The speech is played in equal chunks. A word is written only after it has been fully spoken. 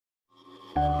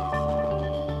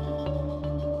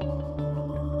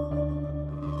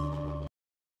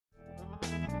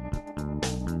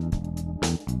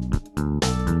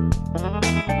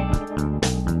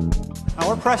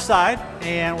press side,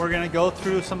 and we're going to go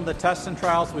through some of the tests and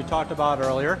trials we talked about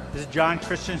earlier. This is John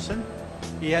Christensen.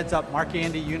 He heads up Mark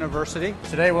Andy University.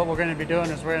 Today what we're going to be doing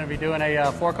is we're going to be doing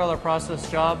a 4-color process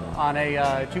job on a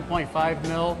 2.5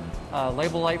 mil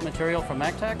label light material from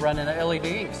MacTac, running LED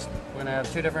inks. We're going to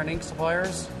have 2 different ink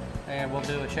suppliers, and we'll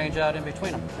do a change out in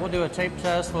between them. We'll do a tape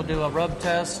test, we'll do a rub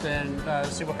test, and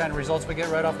see what kind of results we get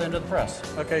right off the end of the press.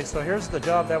 Okay, so here's the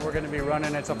job that we're going to be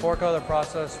running. It's a 4-color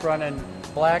process running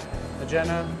black,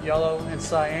 magenta, yellow, and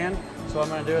cyan. So what I'm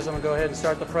going to do is I'm going to go ahead and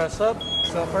start the press up.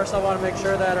 So first I want to make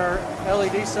sure that our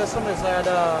LED system is at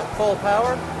full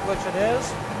power, which it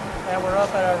is. And we're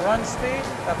up at a run speed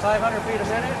at 500 feet a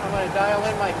minute. I'm going to dial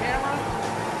in my camera.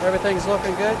 Everything's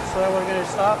looking good, so we're going to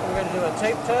stop and we're going to do a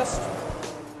tape test.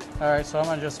 All right, so I'm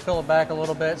going to just peel it back a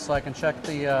little bit so I can check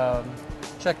the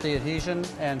adhesion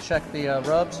and check the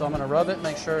rub. So I'm going to rub it,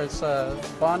 make sure it's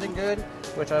bonding good,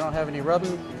 which I don't have any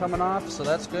rubbing coming off, so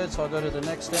that's good. So I'll go to the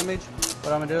next image.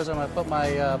 What I'm going to do is I'm going to put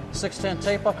my 610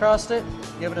 tape across it,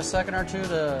 give it a second or two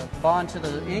to bond to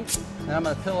the ink, and I'm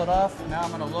going to peel it off. Now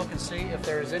I'm going to look and see if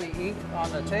there's any ink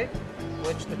on the tape,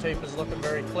 which the tape is looking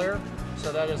very clear.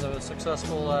 So that is a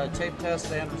successful tape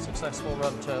test and a successful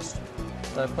rub test.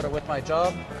 So I put it with my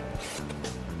job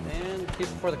and keep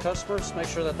it for the customers, make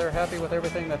sure that they're happy with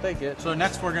everything that they get. So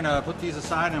next we're going to put these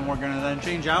aside and we're going to then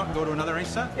change out and go to another ink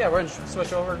set? Yeah, we're going to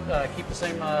switch over, keep the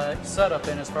same setup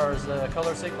in as far as the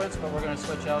color sequence, but we're going to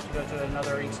switch out to go to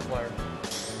another ink supplier.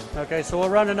 Okay, so we're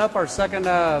running up our second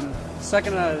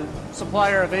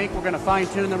supplier of ink. We're going to fine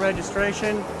tune the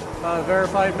registration,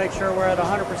 verify, make sure we're at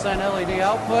 100% LED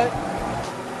output.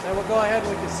 Then we'll go ahead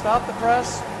and we can stop the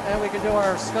press, and we can do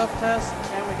our scuff test,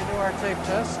 and we can do our tape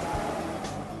test.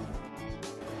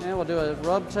 And we'll do a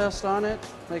rub test on it,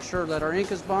 make sure that our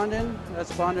ink is bonding.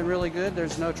 That's bonding really good.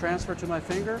 There's no transfer to my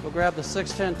finger. We'll grab the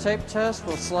 610 tape test,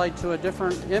 we'll slide to a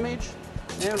different image,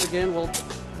 and again we'll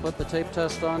put the tape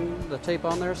test on, the tape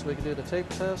on there so we can do the tape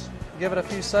test. Give it a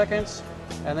few seconds,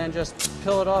 and then just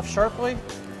peel it off sharply,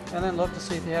 and then look to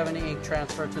see if you have any ink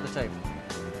transfer to the tape.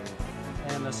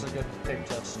 And this is a good tape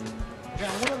test. John,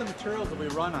 what are the materials that we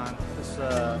run on this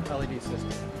LED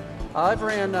system? I've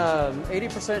ran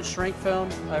 80% shrink film.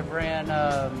 I've ran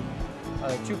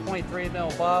 2.3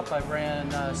 mil BOP. I've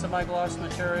ran semi-gloss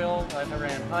material. I've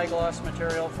ran high gloss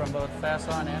material from both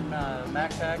Fason and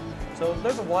MacTac. So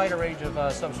there's a wider range of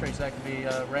substrates that can be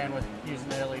ran with using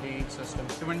the LED system.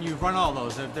 When you've run all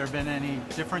those, have there been any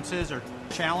differences or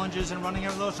challenges in running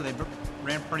of those, or they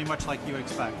ran pretty much like you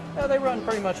expect? They run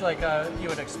pretty much like you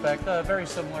would expect. Very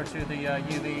similar to the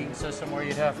UV system, where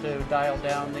you'd have to dial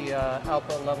down the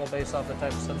output level based off the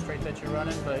type of substrate that you're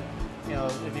running. But you know,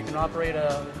 if you can operate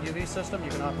a UV system,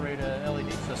 you can operate a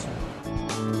LED system.